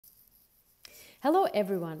Hello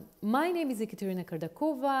everyone, my name is Ekaterina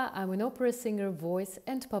Kardakova. I'm an opera singer, voice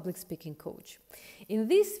and public speaking coach. In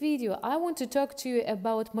this video, I want to talk to you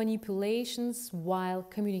about manipulations while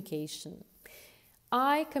communication.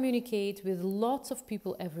 I communicate with lots of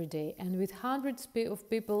people every day and with hundreds of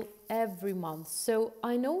people every month. So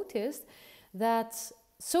I noticed that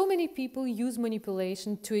so many people use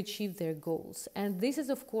manipulation to achieve their goals. And this is,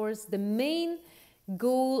 of course, the main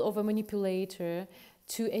goal of a manipulator,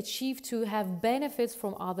 to have benefits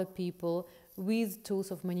from other people with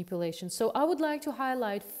tools of manipulation. So I would like to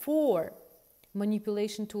highlight 4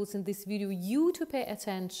 manipulation tools in this video you to pay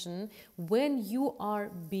attention when you are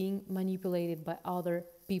being manipulated by other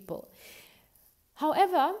people.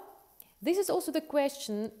 However, this is also the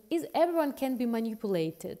question, is everyone can be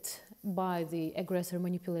manipulated by the aggressor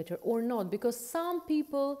manipulator or not? Because some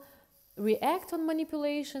people react on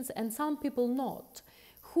manipulations and some people not.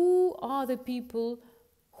 Who are the people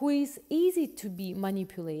who is easy to be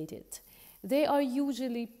manipulated? They are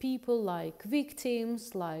usually people like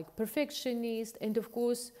victims, like perfectionists, and of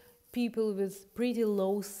course people with pretty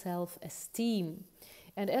low self-esteem.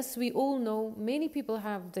 And as we all know, many people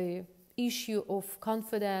have the issue of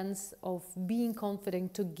confidence, of being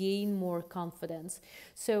confident to gain more confidence.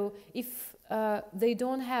 So if they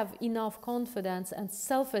don't have enough confidence and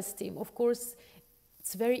self-esteem, of course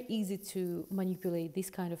it's very easy to manipulate these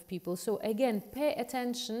kind of people. So again, pay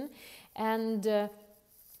attention and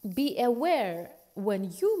be aware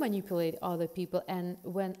when you manipulate other people and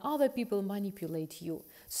when other people manipulate you.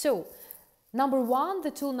 So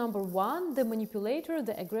the tool number one, the manipulator,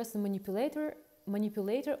 the aggressive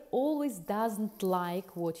manipulator always doesn't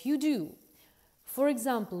like what you do. For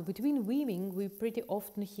example, between women, we pretty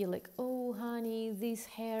often hear like, oh honey, this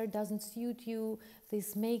hair doesn't suit you,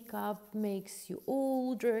 this makeup makes you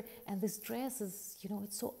older, and this dress is,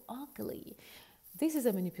 it's so ugly. This is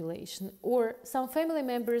a manipulation. Or some family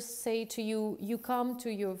members say to you, you come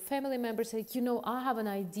to your family member, say, I have an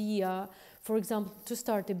idea, for example, to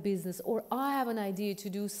start a business, or I have an idea to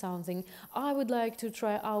do something. I would like to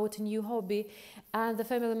try out a new hobby. And the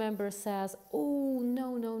family member says, oh,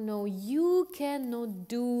 no, you cannot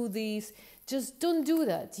do this. Just don't do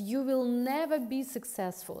that. You will never be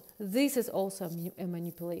successful. This is also a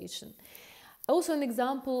manipulation. Also an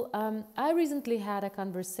example, I recently had a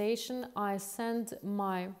conversation. I sent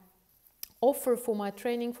my offer for my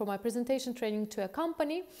training, for my presentation training to a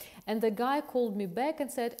company, and the guy called me back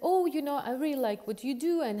and said, oh, I really like what you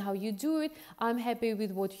do and how you do it. I'm happy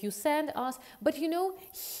with what you send us, but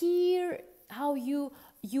here how you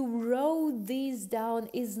wrote this down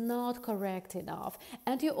is not correct enough,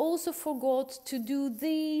 and you also forgot to do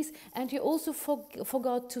this, and you also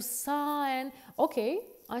forgot to sign. Okay,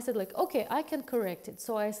 I said okay, I can correct it.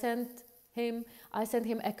 So I sent him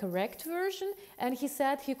a correct version, and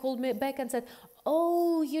he called me back and said,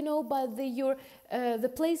 oh, but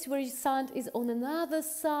the place where you signed is on another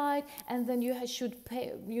side, and then you should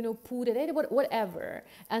pay, put it, whatever.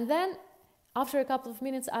 And then after a couple of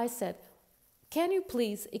minutes I said, can you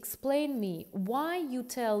please explain me why you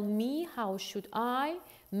tell me how should I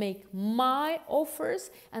make my offers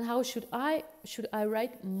and how should I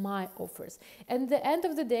write my offers? And at the end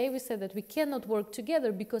of the day, we said that we cannot work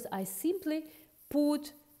together because I simply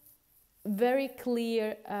put very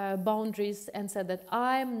clear boundaries and said that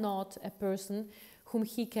I'm not a person whom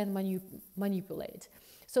he can manipulate.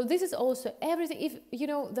 So this is also everything.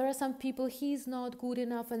 If there are some people, he's not good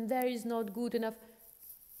enough and there is not good enough.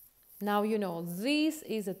 Now this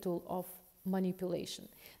is a tool of manipulation.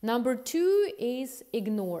 Number 2 is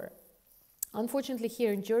ignore. Unfortunately,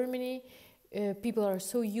 here in Germany, people are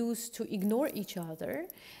so used to ignore each other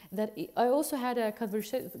that I also had a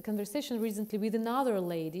conversation recently with another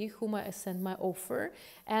lady whom I sent my offer,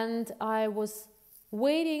 and I was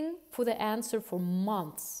waiting for the answer for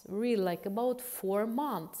months, really like about 4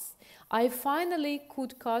 months. I finally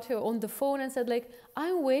could cut her on the phone and said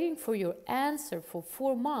I'm waiting for your answer for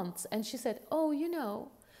 4 months. And she said, oh,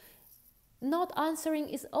 not answering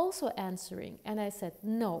is also answering. And I said,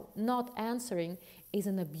 no, not answering is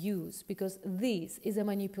an abuse, because this is a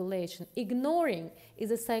manipulation. Ignoring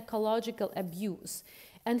is a psychological abuse.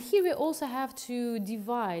 And here we also have to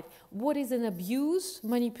divide what is an abuse,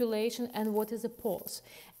 manipulation, and what is a pause.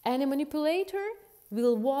 And a manipulator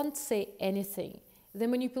won't say anything. The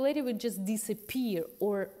manipulator will just disappear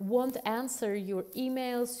or won't answer your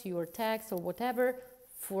emails, your texts, or whatever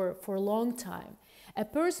for a long time. A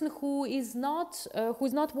person who is not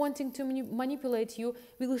wanting to manipulate you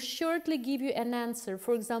will shortly give you an answer.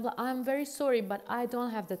 For example, I'm very sorry, but I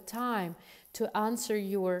don't have the time to answer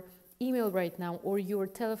your email right now, or your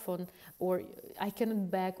telephone, or I cannot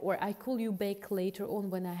back, or I call you back later on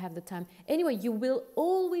when I have the time. Anyway, you will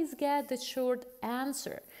always get the short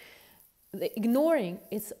answer. The ignoring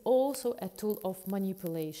is also a tool of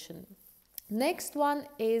manipulation. Next one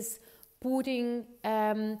is putting,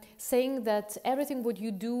 saying that everything what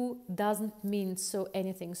you do doesn't mean so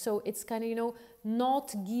anything. So it's kind of, you know,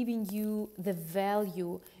 not giving you the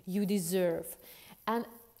value you deserve. And,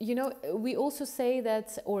 you know, we also say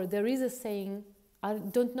that, or there is a saying, I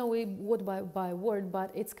don't know what by word,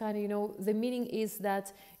 but it's kind of, you know, the meaning is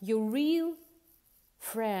that your real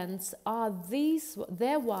friends are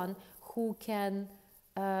the one who can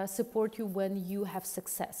support you when you have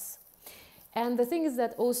success. And the thing is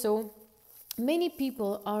that also many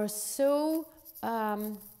people are so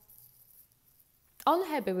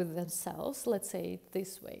unhappy with themselves, let's say it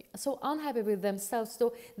this way, so unhappy with themselves,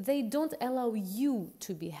 so they don't allow you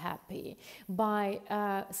to be happy by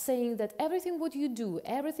saying that everything what you do,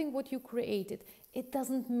 everything what you created, it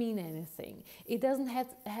doesn't mean anything, it doesn't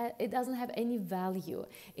have any value,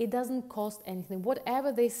 it doesn't cost anything,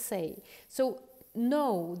 whatever they say. So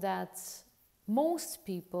know that most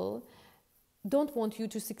people don't want you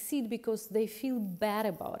to succeed because they feel bad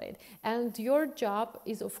about it, and your job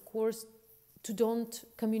is, of course, to don't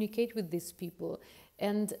communicate with these people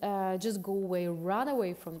and just go away, run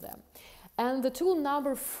away from them. And the tool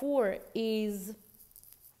number 4 is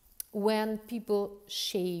when people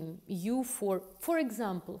shame you for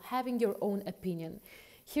example, having your own opinion.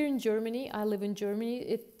 Here in Germany, I live in Germany,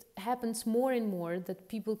 it happens more and more that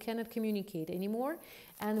people cannot communicate anymore.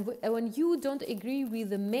 And when you don't agree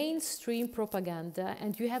with the mainstream propaganda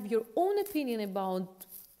and you have your own opinion about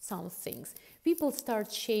some things, people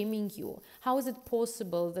start shaming you. How is it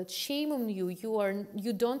possible that shame on you,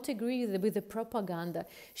 you don't agree with the propaganda,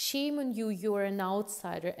 shame on you, you are an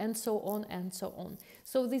outsider, and so on and so on.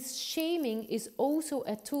 So this shaming is also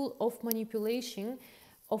a tool of manipulation,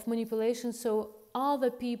 so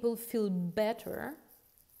other people feel better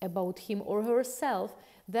about him or herself.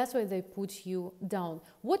 That's why they put you down.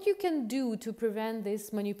 What you can do to prevent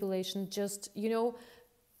this manipulation, just, you know,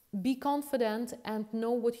 be confident and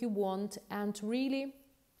know what you want and really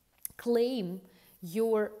claim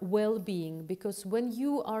your well-being, because when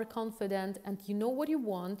you are confident and you know what you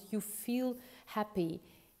want, you feel happy.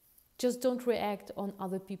 Just don't react on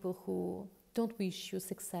other people who don't wish you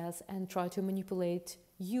success and try to manipulate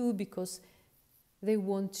you because they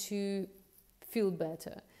want to feel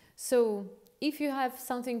better. So if you have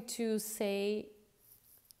something to say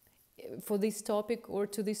for this topic or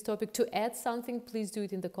to this topic, to add something, please do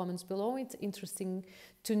it in the comments below. It's interesting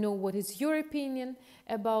to know what is your opinion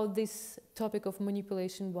about this topic of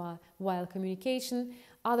manipulation while communication.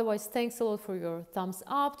 Otherwise, thanks a lot for your thumbs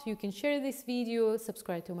up. You can share this video,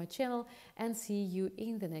 subscribe to my channel, and see you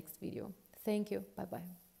in the next video. Thank you.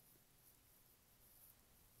 Bye-bye.